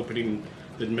opening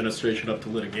the administration up to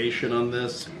litigation on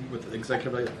this with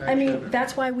executive action? I mean,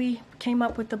 that's why we came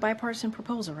up with the bipartisan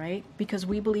proposal, right? Because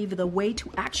we believe the way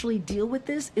to actually deal with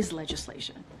this is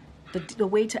legislation. The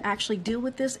way to actually deal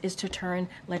with this is to turn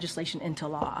legislation into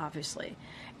law, obviously.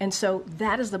 And so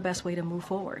that is the best way to move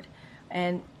forward.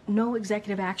 And no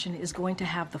executive action is going to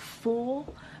have the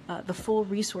full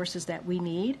resources that we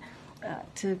need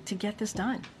to get this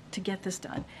done.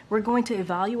 We're going to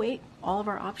evaluate all of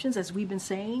our options, as we've been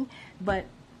saying, but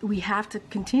we have to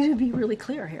continue to be really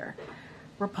clear here.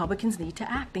 Republicans need to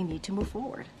act. They need to move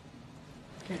forward.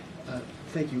 Okay.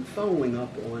 Thank you. Following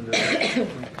up on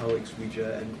my colleagues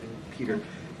Weija and Peter,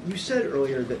 you said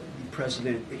earlier that the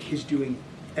president is doing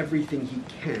everything he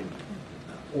can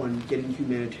on getting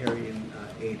humanitarian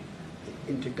aid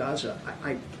into Gaza.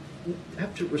 I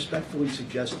have to respectfully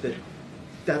suggest that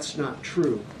that's not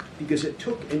true, because it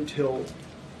took until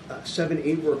 7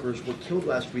 aid workers were killed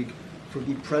last week for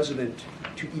the president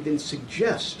to even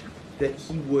suggest that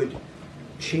he would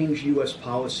change U.S.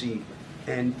 policy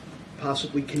and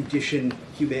possibly condition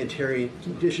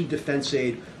defense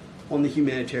aid on the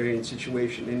humanitarian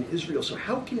situation in Israel. So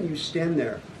how can you stand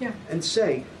there and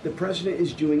say the president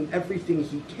is doing everything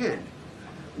he can,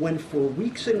 when for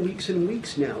weeks and weeks and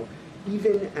weeks now,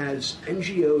 even as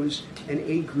NGOs and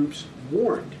aid groups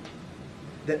warned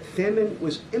that famine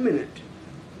was imminent,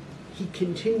 he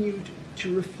continued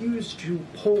to refuse to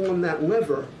pull on that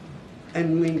lever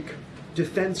and link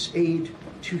defense aid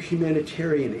to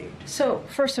humanitarian aid? So,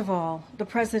 first of all, the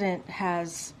president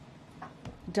has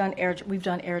we've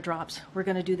done airdrops. We're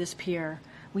going to do this peer.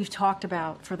 We've talked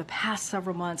about for the past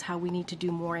several months how we need to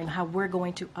do more and how we're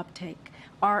going to uptake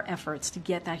our efforts to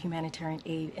get that humanitarian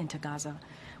aid into Gaza.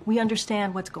 We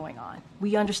understand what's going on.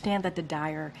 We understand that the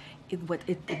dire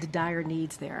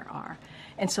needs there are.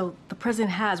 And so the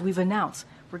president we've announced,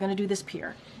 we're going to do this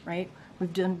peer, right?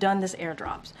 We've done this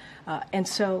airdrops. And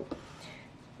so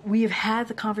we have had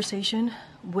the conversation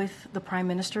with the prime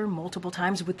minister multiple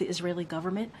times, with the Israeli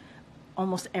government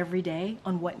almost every day,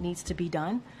 on what needs to be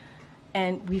done.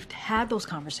 And we've had those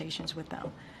conversations with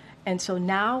them. And so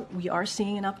now we are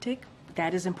seeing an uptick.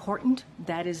 That is important.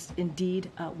 That is indeed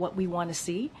what we want to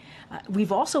see.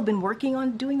 We've also been working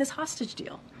on doing this hostage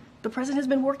deal. The president has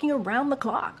been working around the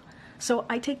clock. So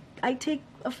I take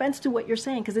offense to what you're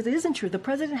saying, because it isn't true. The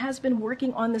president has been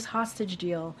working on this hostage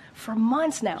deal for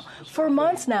months now. For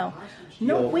months now.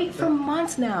 For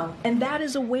months now. And that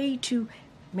is a way to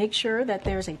make sure that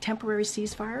there's a temporary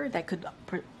ceasefire that could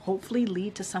hopefully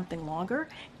lead to something longer,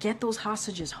 get those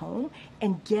hostages home,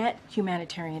 and get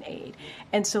humanitarian aid.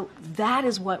 And so that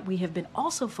is what we have been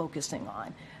also focusing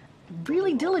on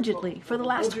really diligently for the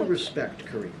last 20 years.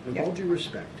 With all due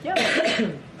respect,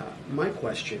 my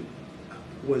question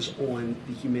was on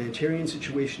the humanitarian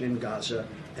situation in Gaza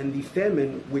and the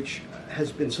famine, which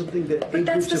has been something that but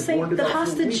that's the same. The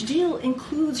hostage hostage deal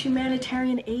includes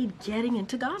humanitarian aid getting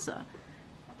into Gaza.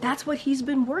 That's what he's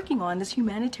been working on, this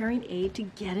humanitarian aid to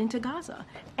get into Gaza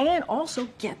and also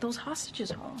get those hostages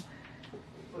home.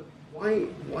 But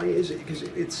why is it? Because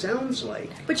it sounds like.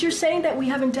 But you're saying that we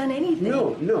haven't done anything.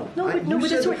 No. But you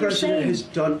said that's the what you're saying.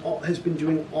 president has been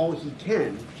doing all he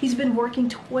can. He's been working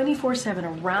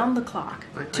 24/7 around the clock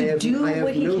to do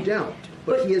what he can. I have no doubt.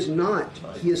 But he has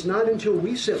not until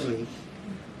recently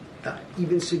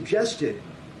even suggested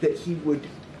that he would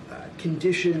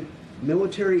condition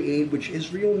military aid, which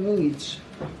Israel needs,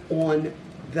 on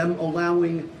them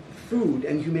allowing food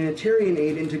and humanitarian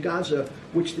aid into Gaza,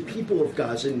 which the people of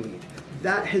Gaza need.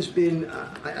 That has been,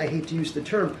 I hate to use the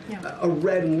term, a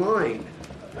red line.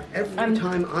 Every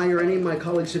time I or any of my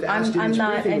colleagues have asked I'm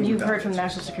not, and you've heard from the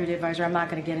National Security Advisor, I'm not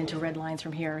going to get into red lines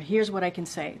from here. Here's what I can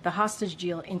say. The hostage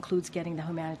deal includes getting the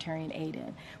humanitarian aid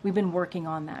in. We've been working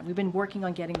on that. We've been working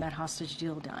on getting that hostage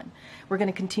deal done. We're going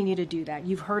to continue to do that.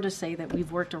 You've heard us say that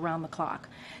we've worked around the clock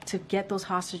to get those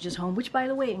hostages home, which, by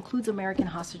the way, includes American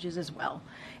hostages as well,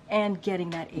 and getting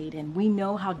that aid in. We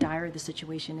know how dire the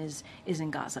situation is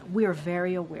in Gaza. We are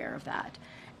very aware of that.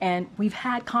 And we've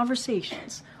had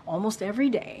conversations almost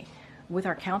every day with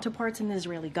our counterparts in the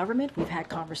Israeli government. We've had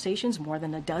conversations, more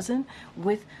than a dozen,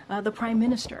 with the Prime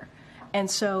Minister. And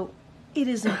so it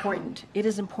is important. It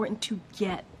is important to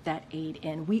get that aid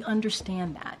in. We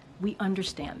understand that. We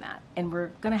understand that. And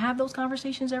we're going to have those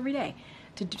conversations every day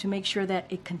to make sure that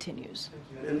it continues.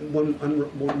 And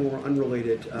one more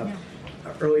unrelated.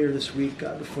 Earlier this week,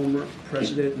 the former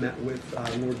president met with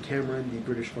Lord Cameron, the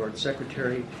British Foreign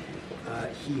Secretary.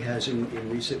 He has, in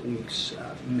recent weeks,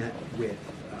 met with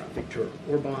Viktor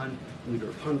Orban, leader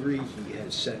of Hungary. He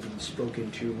has said he's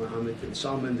spoken to Mohammed bin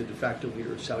Salman, the de facto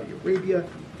leader of Saudi Arabia.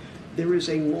 There is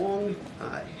a long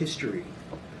history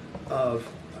of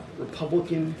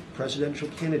Republican presidential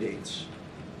candidates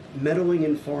meddling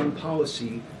in foreign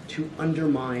policy to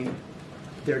undermine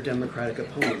their Democratic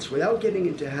opponents without getting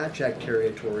into hat check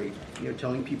territory,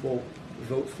 telling people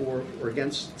vote for or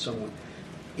against someone.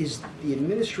 Is the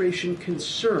administration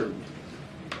concerned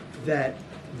that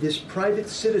this private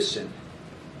citizen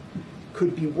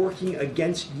could be working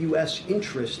against U.S.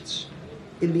 interests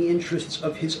in the interests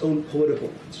of his own political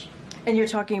ones? And you're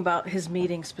talking about his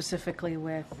meeting specifically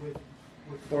with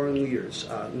foreign leaders.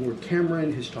 Lord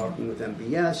Cameron is talking with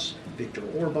MBS, Viktor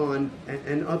Orban,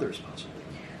 and others possibly.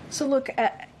 So look,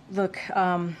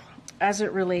 as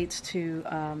it relates to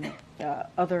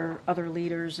other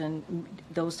leaders and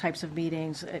those types of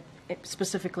meetings,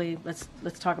 specifically, let's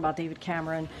talk about David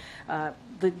Cameron.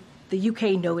 The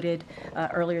UK noted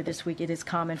earlier this week it is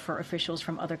common for officials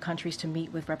from other countries to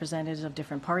meet with representatives of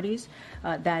different parties.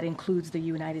 That includes the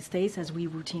United States, as we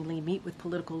routinely meet with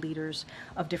political leaders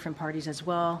of different parties as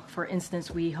well. For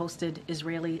instance, we hosted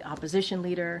Israeli opposition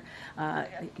leader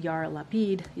Yair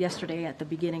Lapid yesterday at the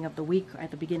beginning of the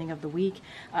week.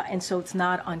 And so it's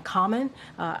not uncommon.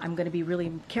 I'm going to be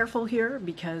really careful here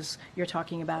because you're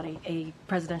talking about a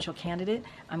presidential candidate.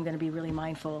 I'm going to be really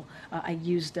mindful. I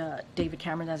used David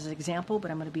Cameron as an example, but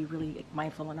I'm going to be really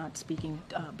mindful of not speaking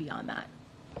beyond that.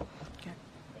 Okay.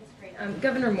 Thanks, Karine.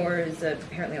 Governor Moore is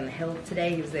apparently on the Hill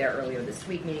today. He was there earlier this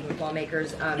week meeting with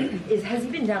lawmakers. Has he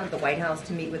been down at the White House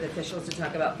to meet with officials to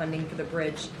talk about funding for the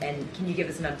bridge? And can you give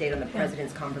us an update on the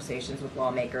president's conversations with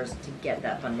lawmakers to get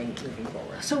that funding moving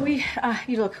forward? So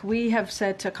we have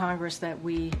said to Congress that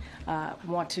we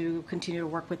want to continue to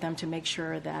work with them to make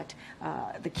sure that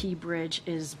the Key Bridge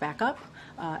is back up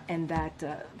and that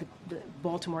the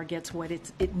Baltimore gets what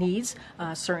it needs,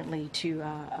 certainly to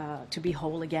be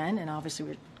whole again. And obviously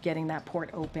we're getting that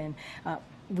port open.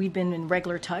 We've been in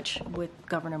regular touch with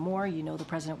Governor Moore. The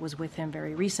president was with him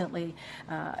very recently,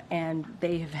 and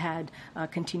they have had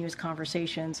continuous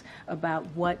conversations about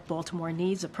what Baltimore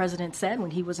needs. The president said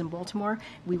when he was in Baltimore,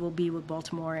 we will be with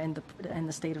Baltimore and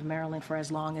the state of Maryland for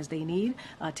as long as they need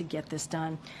to get this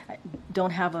done. I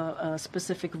don't have a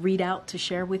specific readout to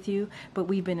share with you, but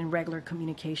we've been in regular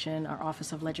communication. Our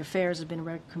Office of Legislative Affairs has been in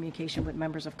regular communication with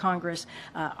members of Congress.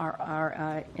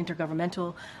 Our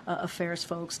intergovernmental affairs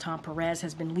folks, Tom Perez,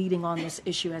 has been leading on this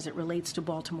issue as it relates to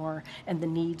Baltimore and the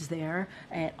needs there.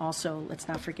 And also, let's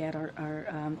not forget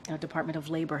our Department of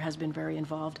Labor has been very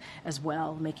involved as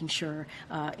well, making sure,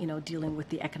 dealing with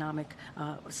the economic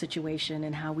situation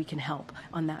and how we can help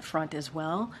on that front as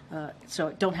well. So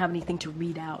I don't have anything to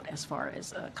read out as far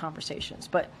as conversations,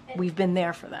 but we've been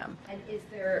there for them. And is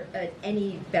there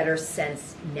any better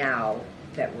sense now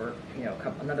that we're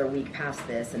another week past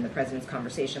this and the president's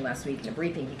conversation last week and the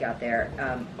briefing he got there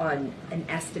on an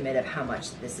estimate of how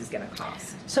much this is going to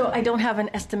cost? So I don't have an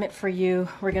estimate for you.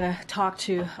 We're going to talk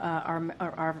to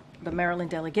the Maryland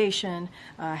delegation,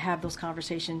 have those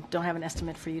conversations. Don't have an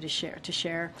estimate for you to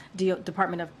share.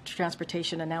 Department of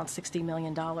Transportation announced $60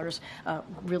 million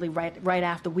really right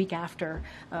after the week after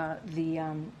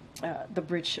the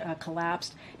bridge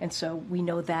collapsed, and so we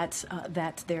know that's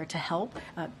there to help.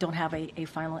 Don't have a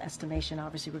final estimation.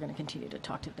 Obviously, we're going to continue to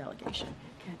talk to the delegation.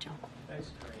 Okay, John.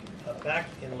 Thanks, Karine. Back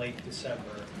in late December,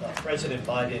 President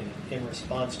Biden, in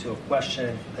response to a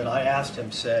question that I asked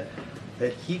him, said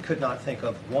that he could not think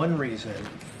of one reason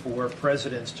for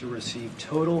presidents to receive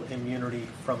total immunity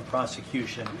from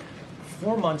prosecution.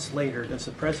 4 months later, does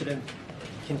the president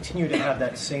continue to have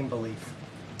that same belief?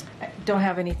 I don't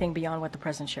have anything beyond what the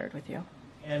president shared with you.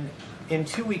 And in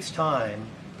 2 weeks' time,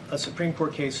 a Supreme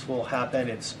Court case will happen.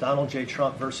 It's Donald J.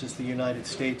 Trump versus the United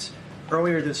States.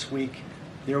 Earlier this week,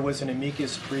 there was an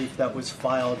amicus brief that was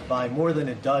filed by more than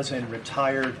a dozen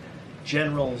retired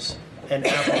generals and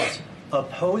admirals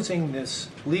opposing this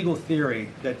legal theory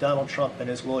that Donald Trump and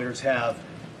his lawyers have,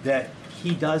 that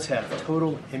he does have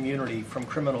total immunity from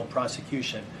criminal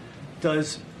prosecution.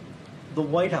 Does the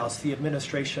White House, the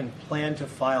administration, plan to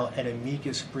file an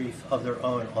amicus brief of their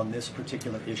own on this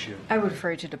particular issue? I would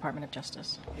refer you to Department of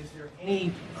Justice. Is there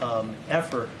any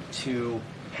effort to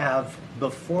have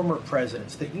the former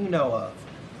presidents that you know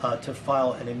of to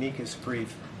file an amicus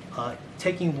brief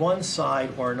taking one side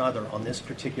or another on this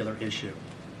particular issue?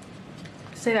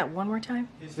 Say that one more time.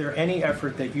 Is there any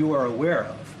effort that you are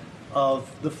aware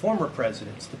of the former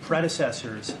presidents, the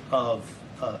predecessors of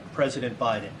President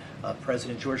Biden,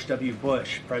 President George W.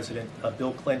 Bush, President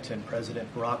Bill Clinton,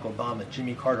 President Barack Obama,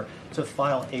 Jimmy Carter, to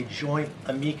file a joint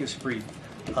amicus brief,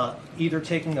 either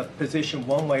taking a position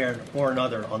one way or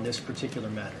another on this particular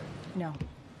matter? No.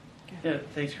 Yeah,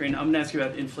 thanks, Karine. I'm going to ask you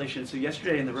about inflation. So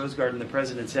yesterday in the Rose Garden, the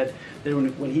president said that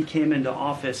when he came into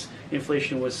office,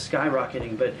 inflation was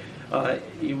skyrocketing, but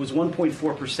it was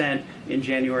 1.4% in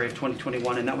January of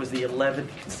 2021, and that was the 11th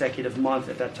consecutive month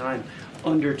at that time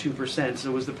under 2%.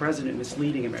 So was the president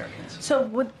misleading Americans? So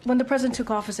when the president took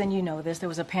office, and you know this, there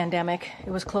was a pandemic. It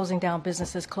was closing down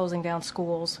businesses, closing down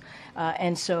schools.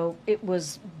 And so it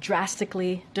was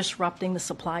drastically disrupting the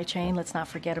supply chain. Let's not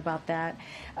forget about that.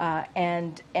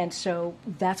 And so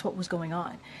that's what was going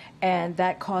on. And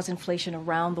that caused inflation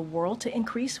around the world to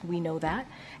increase. We know that.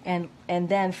 And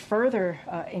then further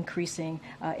increasing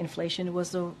inflation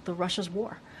was the Russia's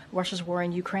war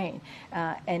in Ukraine.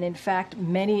 And in fact,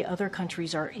 many other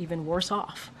countries are even worse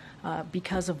off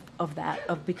because of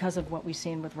that, because of what we've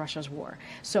seen with Russia's war.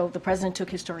 So the president took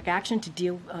historic action to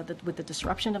deal with the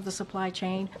disruption of the supply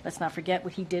chain. Let's not forget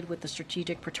what he did with the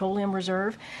Strategic Petroleum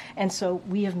Reserve. And so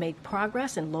we have made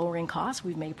progress in lowering costs.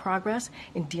 We've made progress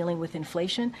in dealing with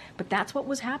inflation. But that's what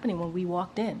was happening when we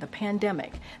walked in. The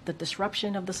pandemic, the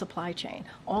disruption of the supply chain,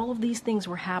 all of these things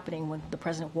were happening when the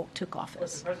president took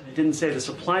office. The president didn't say the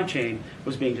supply chain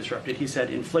was being disrupted. He said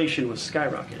inflation was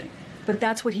skyrocketing. But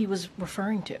that's what he was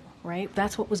referring to, right?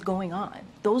 That's what was going on.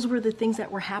 Those were the things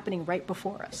that were happening right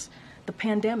before us. The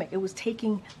pandemic, it was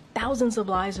taking thousands of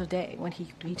lives a day when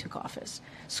he took office.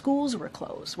 Schools were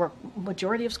closed,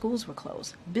 majority of schools were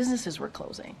closed. Businesses were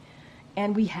closing.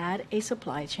 And we had a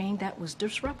supply chain that was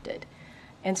disrupted.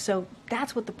 And so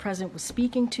that's what the president was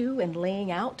speaking to and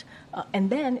laying out.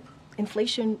 And then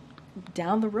inflation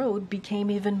down the road became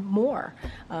even more,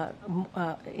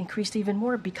 increased even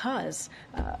more because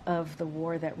of the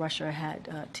war that Russia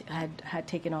had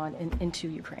taken on into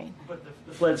Ukraine. But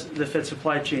the Fed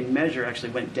supply chain measure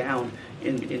actually went down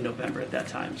in November at that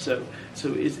time. So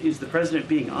is the president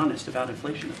being honest about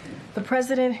inflation? The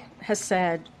president has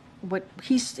said what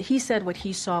he said what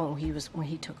he saw when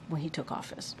he took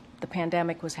office. The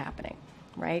pandemic was happening,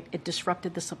 right? It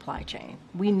disrupted the supply chain.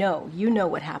 You know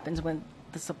what happens when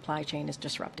the supply chain is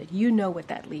disrupted. You know what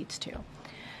that leads to.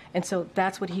 And so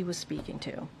that's what he was speaking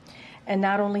to. And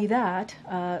not only that,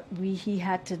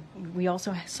 we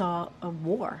also saw a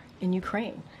war in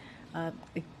Ukraine.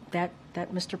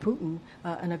 That Mr. Putin,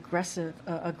 an aggression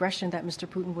that Mr.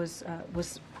 Putin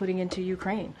was putting into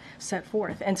Ukraine, set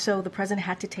forth. And so the president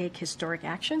had to take historic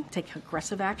action, take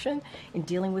aggressive action in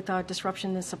dealing with our disruption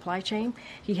in the supply chain.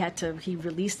 He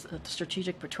released the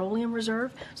Strategic Petroleum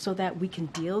Reserve so that we can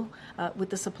deal with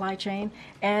the supply chain.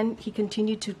 And he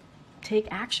continued to take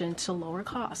action to lower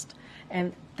cost.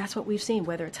 And that's what we've seen,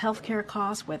 whether it's healthcare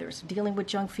costs, whether it's dealing with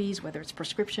junk fees, whether it's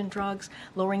prescription drugs,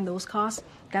 lowering those costs.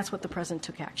 That's what the president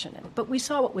took action in. But we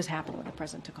saw what was happening when the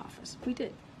president took office. We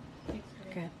did.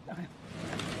 Okay.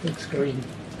 Thanks, Karine.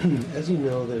 As you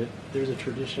know, there's a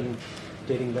tradition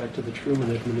dating back to the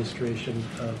Truman administration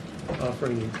of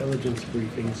offering intelligence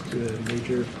briefings to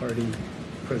major party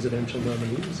presidential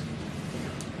nominees.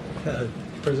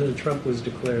 President Trump was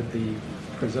declared the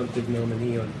presumptive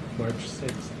nominee on March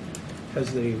 6th.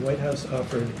 Has the White House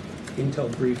offered intel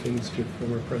briefings to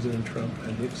former President Trump,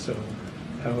 and if so,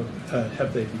 how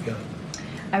have they begun?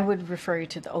 I would refer you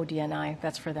to the ODNI.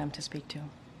 That's for them to speak to.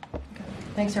 Okay.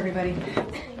 Thanks, everybody.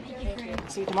 Thank you.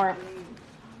 See you tomorrow.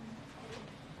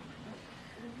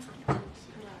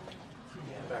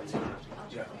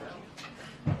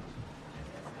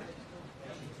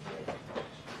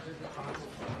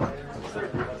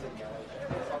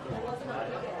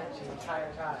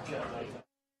 Entire time.